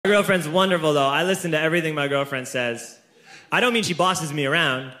girlfriend's wonderful, though. I listen to everything my girlfriend says. I don't mean she bosses me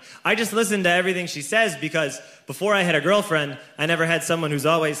around. I just listen to everything she says because before I had a girlfriend, I never had someone who's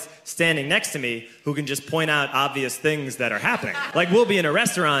always standing next to me who can just point out obvious things that are happening. Like, we'll be in a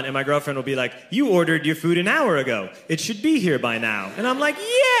restaurant and my girlfriend will be like, "You ordered your food an hour ago. It should be here by now." And I'm like,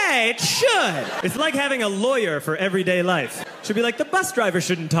 "Yeah, it should." It's like having a lawyer for everyday life. She'll be like, "The bus driver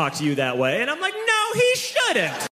shouldn't talk to you that way." And I'm like, "No, he shouldn't."